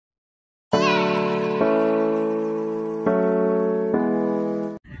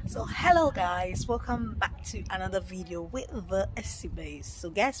So hello guys, welcome back to another video with the Ampesie. So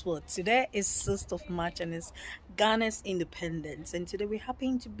guess what, today is 6th of March and it's Ghana's independence, and today we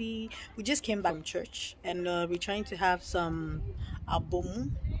just came back from church and we're trying to have some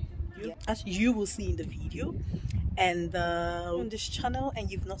abomu, as you will see in the video. And on this channel,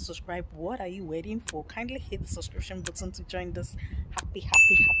 and you've not subscribed, what are you waiting for? Kindly hit the subscription button to join this happy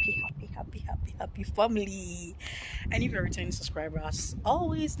family. And if you're a returning subscriber, as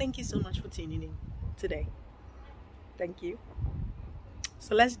always, thank you so much for tuning in today. Thank you.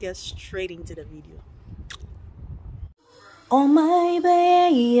 So let's get straight into the video. Oh my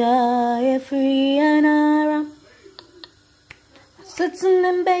baby, free and sitting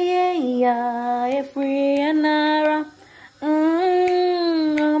in Bay, free and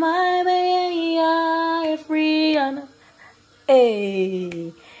oh my baby, free and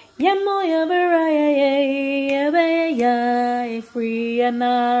Yemoh, free and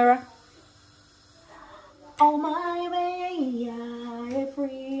oh my baby,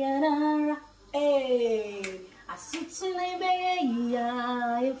 free and I sit in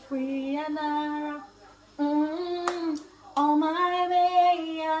Bay, free and oh my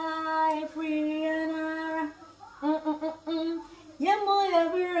baby, free and Yemoh,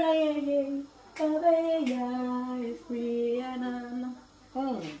 free and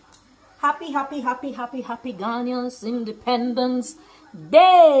happy Ghana's Independence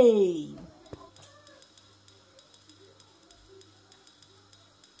Day.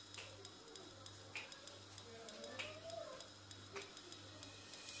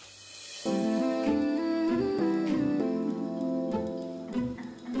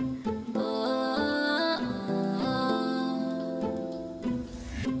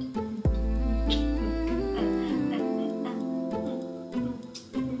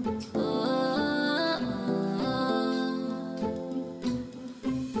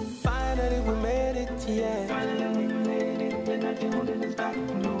 Finally we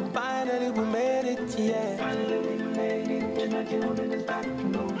made it, yeah.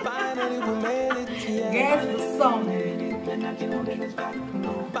 Finally we made it, yeah. Guess the song.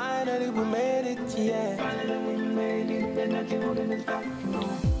 Finally we made it, yeah.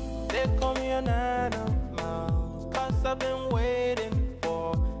 They call me an animal, 'cause I've been waiting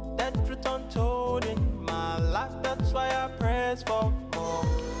for that truth untold in my life. That's why I press for more.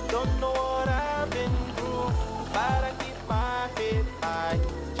 Don't know what I've been through, but I keep my head high,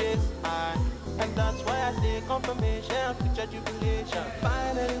 chest high, and that's why I say confirmation, future jubilation.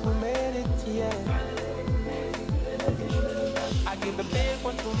 Finally we made it, yeah. I give a big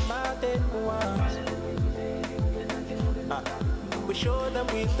one to my dead ones. We show them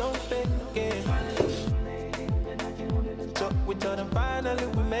we don't fake it. So we told them finally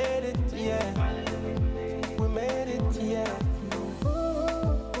we made it, yeah. We made it, yeah.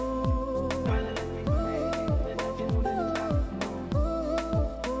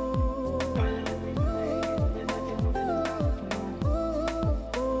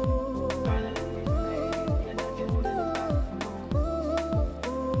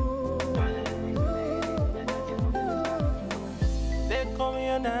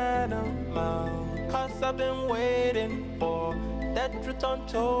 An animal, 'cause I've been waiting for that truth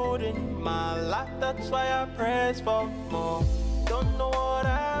untold in my life. That's why I press for more. Don't know what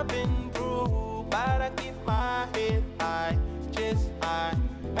I've been through, but I keep my head high, chest high,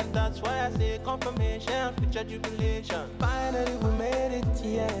 and that's why I say confirmation, future jubilation. Finally we made it,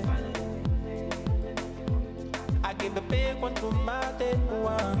 yeah. I give a big one to my dead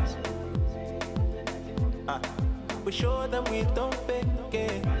ones. We show them we don't fake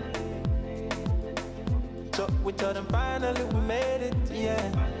it. So we told them finally we made it, yeah.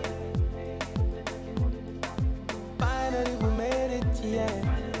 Finally we made it, yeah.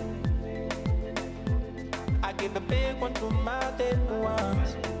 I give a big one to my dead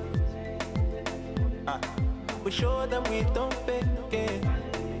ones. We show them we don't fake it.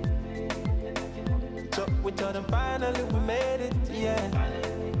 So we told them finally we made it, yeah.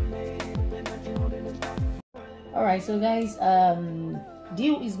 Alright, so guys,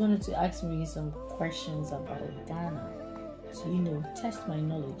 Dio is going to ask me some questions about Ghana to test my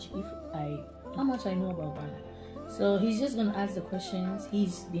knowledge, how much I know about Ghana. So he's just gonna ask the questions.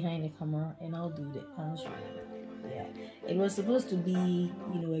 He's behind the camera and I'll do the answering. Yeah, it was supposed to be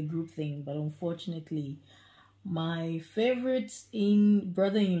a group thing, but unfortunately my favorite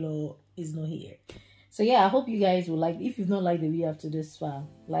brother-in-law is not here. So yeah, I hope you guys will like. If you've not liked the video after this far,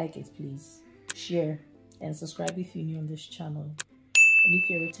 like it please, share and subscribe if you're new on this channel. And if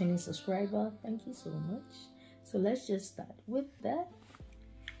you're a returning subscriber, thank you so much. So let's just start with that.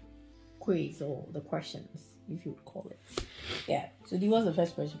 quiz or the questions, if you would call it. Yeah. So what's the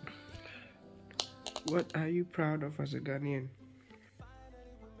first question? What are you proud of as a Ghanaian?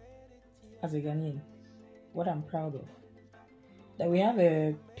 As a Ghanaian, what I'm proud of, that we have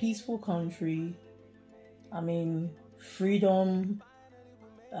a peaceful country. I mean, freedom,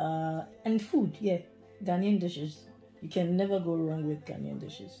 and food. Yeah, Ghanaian dishes. You can never go wrong with Ghanaian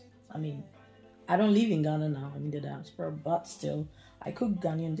dishes. I mean, I don't live in Ghana now. I'm in the diaspora, but still, I cook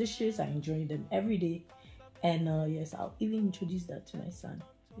Ghanaian dishes. I enjoy them every day, and yes, I'll even introduce that to my son.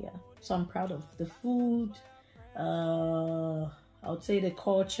 Yeah, so I'm proud of the food. I would say the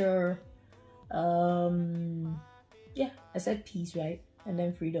culture. Yeah, I said peace, right? And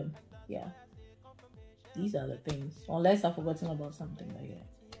then freedom. Yeah, these are the things. Unless I've forgotten about something like that.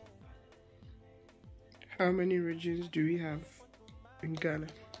 How many regions do we have in Ghana?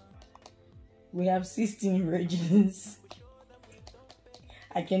 We have 16 regions.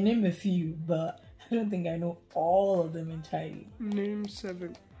 I can name a few, but I don't think I know all of them entirely. Name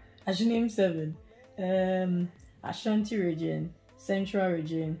 7. I should name 7. Ashanti region, Central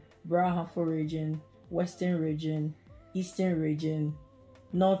region, Brahafo region, Western region, Eastern region,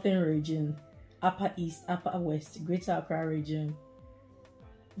 Northern region, Upper East, Upper West, Greater Accra region,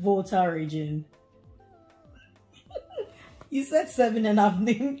 Volta region. You said 7 and I've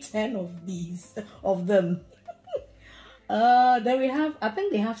named 10 of them. Then we have, I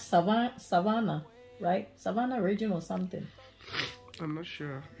think they have Savannah, right? Savannah region or something. I'm not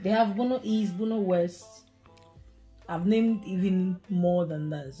sure. They have Bono East, Bono West. I've named even more than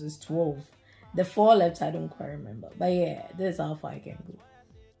that, so it's 12. The 4 left, I don't quite remember. But yeah, this is how far I can go.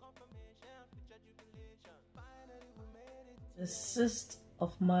 The 6th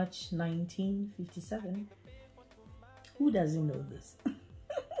of March, 1957. Who doesn't know this?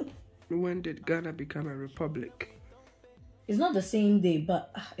 When did Ghana become a republic? It's not the same day,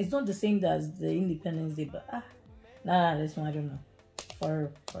 but it's not the same day as the Independence Day, but nah, this one I don't know.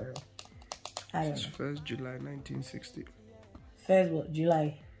 For real. I don't It's know. 1st July 1960. First what?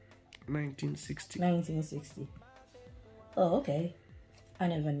 July 1960. 1960. Oh, okay. I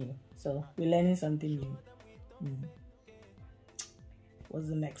never knew. So we're learning something new. What's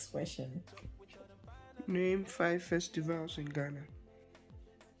the next question? Name 5 festivals in Ghana.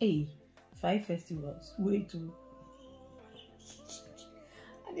 Hey, 5 festivals. Wait to.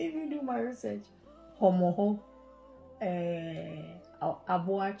 I didn't even do my research. Homoho,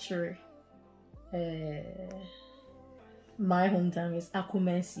 Aboachire, my hometown is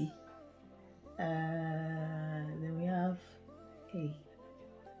Ampesie. Then we have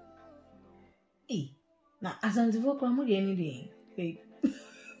now Asantevo Kwamudi anything. Wait.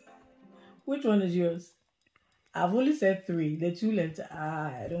 Which one is yours? I've only said 3. The 2 left.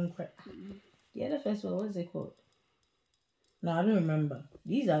 I don't quite. The other festival, what's it called? No, I don't remember.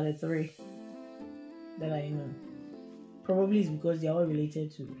 These are the 3 that I know. Probably it's because they're all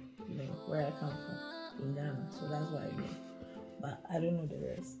related to, where I come from in Ghana. So that's why I know. But I don't know the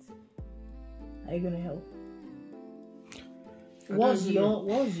rest. Are you gonna help? What's your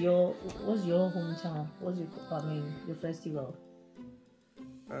hometown? Your festival?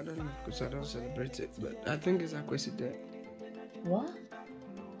 I don't know because I don't celebrate it, but I think it's Ampesie Day. What?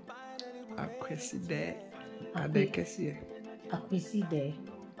 Ampesie Day. Ampesie. Ampesie Day.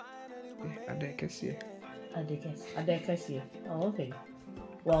 Ampesie. Ampesie. Oh, okay.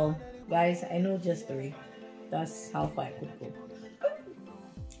 Well, guys, I know just 3. That's how far I could go.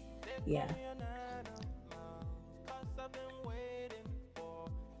 Yeah.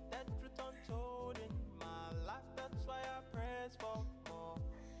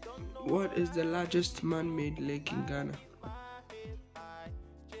 What is the largest man-made lake in Ghana?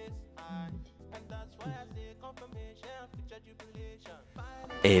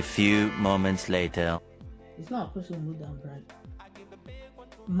 A few moments later. It's not Ampesie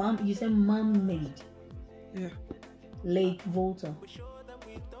right? You said man-made. Yeah. Lake Volta.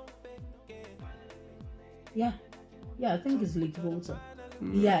 Yeah, I think it's Lake Volta.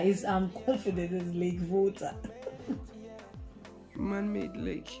 Yeah, I'm confident it's Lake Volta. Man-made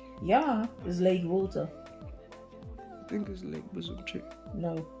lake. Yeah, it's Lake Volta. I think it's Lake Bosumtwi.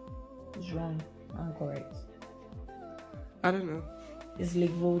 No, it's wrong. I'm correct. I don't know. It's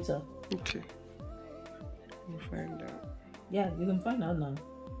Lake Volta. Okay. We'll find out. Yeah, you can find out now.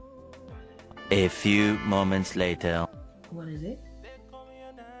 A few moments later. What is it?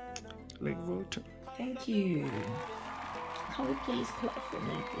 Lake Volta. Thank you. Can we please clap for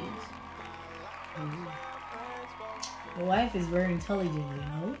me, please? Your wife is very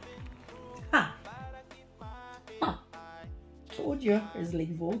intelligent, Ha! Told you, it's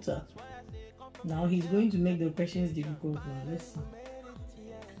Lake Volta. Now he's going to make the questions difficult. Now, let's see.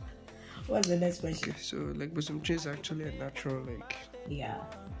 What's the next question? Okay, so like Busumchi is actually a natural lake. Yeah.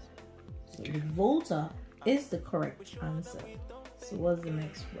 So the Volta is the correct answer. So what's the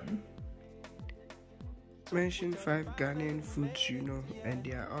next one? Mention 5 Ghanaian foods you know and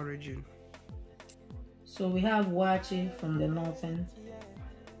their origin. So we have wache from the north.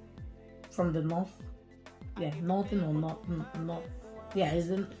 Yeah, northern or not. Yeah,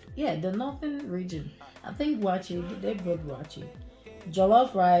 the northern region. I think wache, they brought wache.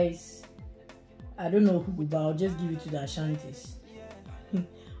 Jollof rice, I don't know who, but I'll just give it to the Ashantis.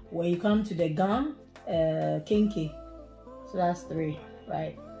 When you come to the Gan, Kinky, so that's 3,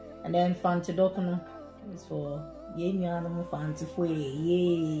 right? And then Fantidokono is for Yemoh Fanti Fue,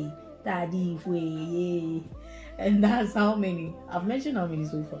 yay, Daddy Fue, yay. And that's how many? I've mentioned how many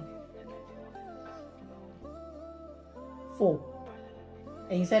so far? 4.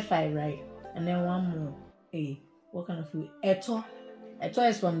 And you said 5, right? And then one more. Hey, what kind of food? Eto. Eto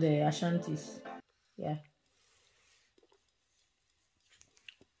is from the Ashantis. Yeah.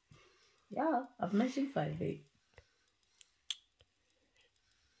 Yeah, I've mentioned 5, babe.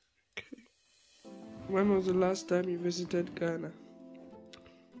 When was the last time you visited Ghana?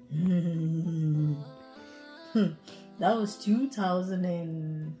 That was 2000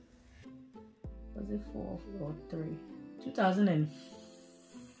 and... Was it 4 or 3?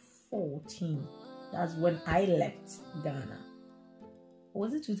 2014. That's when I left Ghana. Or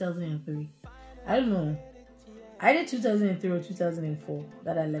was it 2003? I don't know. Either 2003 or 2004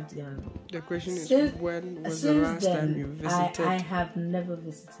 that I left Ghana. The question is, when was the last time you visited? I have never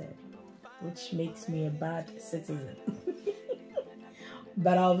visited, which makes me a bad citizen.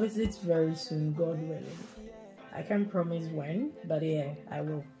 But I'll visit very soon, God willing. I can't promise when, but yeah, I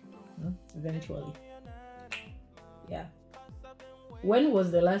will. Eventually. Yeah. When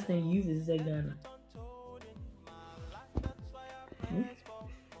was the last time you visited Ghana?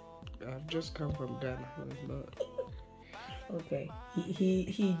 I've just come from Ghana. Okay.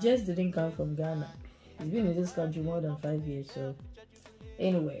 He just didn't come from Ghana. He's been in this country more than 5 years, so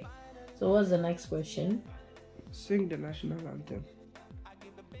anyway. So what's the next question? Sing the national anthem.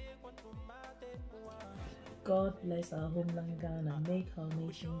 God bless our homeland Ghana, make our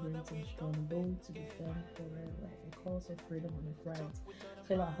nation great and strong, bold to defend forever, the cause of freedom and of rights.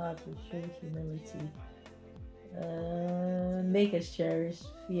 Fill our hearts with true humility. Make us cherish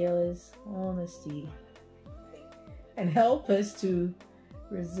fearless honesty, and help us to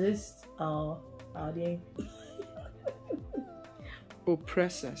resist our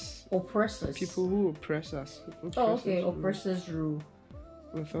oppressors. People who oppress us. Oppressors rule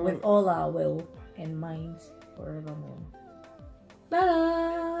with all our will and minds forevermore.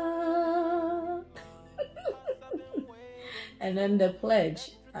 And then the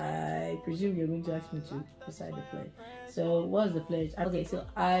pledge. I presume you're going to ask me to recite the pledge. So what's the pledge? Okay, so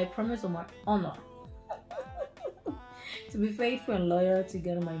I promise on my honor to be faithful and loyal to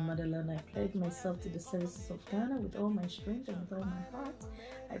Ghana, my motherland. I pledge myself to the services of Ghana with all my strength and with all my heart.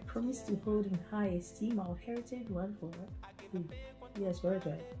 I promise to hold in high esteem our heritage one for all. Yes, correct,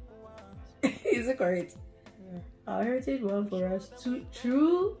 right? Is it correct? Yeah. Our heritage one for us to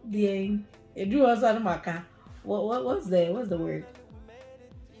true being. What's the word?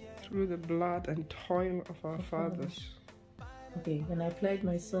 Through the blood and toil of our fathers. Okay, and I pledge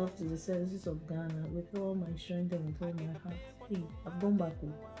myself to the services of Ghana with all my strength and with all my heart. Hey, I've gone back,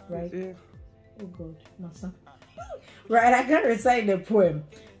 right? Yeah. Oh God, my son. Right, I can't recite the poem.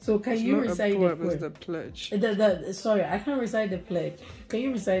 So can you recite the poem? It's the pledge. Sorry, I can't recite the pledge. Can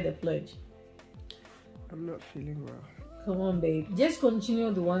you recite the pledge? I'm not feeling well. Come on, babe. Just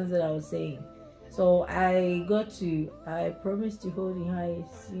continue the ones that I was saying. So I promise to hold in high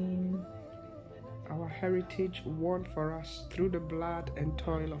esteem our heritage won for us through the blood and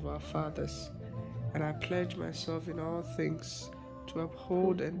toil of our fathers. And I pledge myself in all things to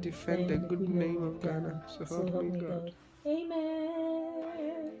uphold and defend the good name of Ghana. So help me God.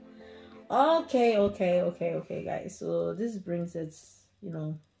 Amen. Okay, guys. So this brings us,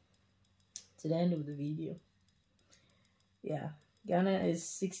 to the end of the video. Yeah. Ghana is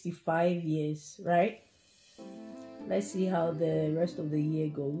 65 years, right? Let's see how the rest of the year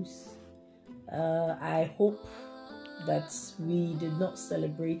goes. I hope that we did not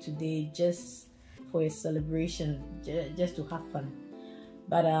celebrate today just for a celebration, just to have fun,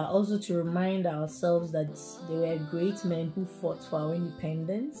 but also to remind ourselves that there were great men who fought for our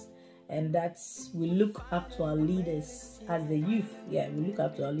independence, and that we look up to our leaders as the youth. Yeah, we look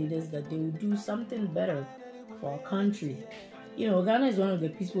up to our leaders that they will do something better for our country. Ghana is one of the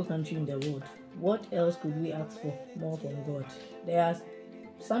peaceful countries in the world. What else could we ask for more from God?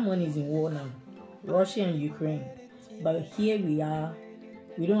 Someone is in war now, Russia and Ukraine. But here we are,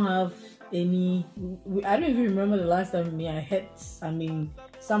 We don't have any. I don't even remember the last time I heard.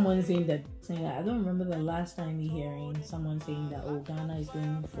 Someone saying that. I don't remember the last time me hearing someone saying that, oh, Ghana is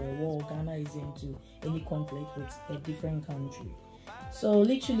going for a war. Ghana is into any conflict with a different country. So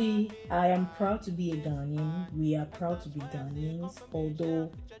literally, I am proud to be a Ghanaian. We are proud to be Ghanaians, although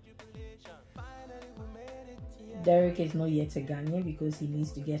Derek is not yet a Ghanaian because he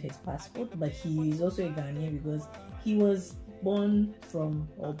needs to get his passport, but he is also a Ghanaian because he was born from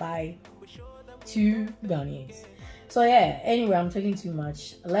or by 2 Ghanaians. So yeah, anyway, I'm talking too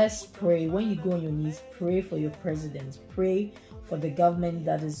much. Let's pray. When you go on your knees, pray for your president. Pray for the government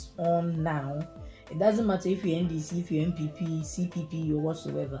that is on now. It doesn't matter if you're NDC, if you're MPP, CPP, or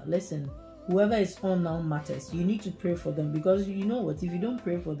whatsoever. Listen, whoever is on now matters. You need to pray for them, because you know what? If you don't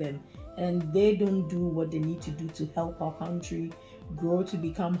pray for them and they don't do what they need to do to help our country grow to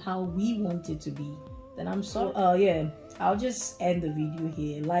become how we want it to be, then I'm sorry. Yeah, I'll just end the video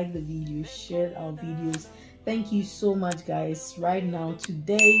here. Like the video, share our videos. Thank you so much, guys. Right now,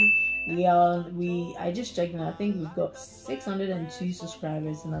 today, I just checked now. I think we've got 602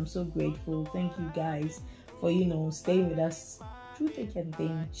 subscribers, and I'm so grateful. Thank you guys for staying with us through thick and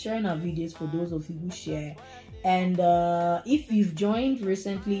thin, sharing our videos for those of you who share. And if you've joined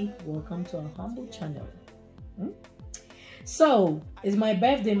recently, welcome to our humble channel. So it's my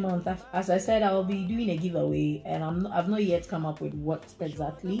birthday month. As I said, I'll be doing a giveaway, and I've not yet come up with what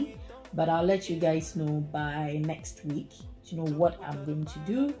exactly, but I'll let you guys know by next week to know what I'm going to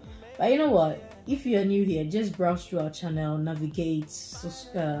do. But you know what? If you're new here, just browse through our channel, navigate,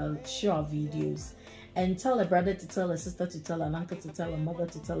 share our videos, and tell a brother to tell a sister to tell an uncle to tell a mother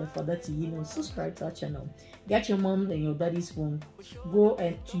to tell a father to subscribe to our channel. Get your mom and your daddy's phone, go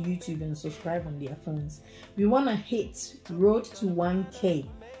to YouTube and subscribe on their phones. We want to hit road to 1K.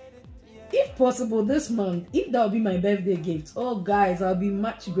 If possible this month, if that will be my birthday gift, oh guys, I'll be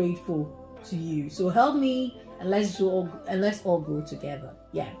much grateful to you. So help me, and let's all grow together.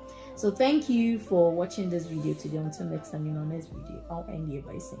 Yeah. So thank you for watching this video today. Until next time in our next video, I'll end here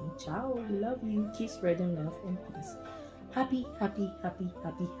by saying ciao, love you, keep spreading love and peace. Happy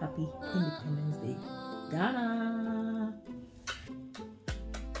Independence Day, Ghana.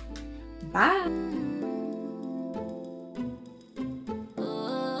 Bye.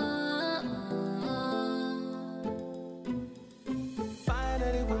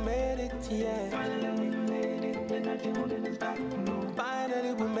 Finally we made it, yeah. Finally we made it, then I can hold it back. No.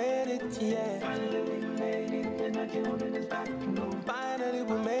 Finally we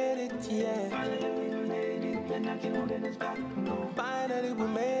made it, yeah. Finally we made it, then I can hold it back. No. Finally we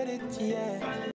made it, yeah.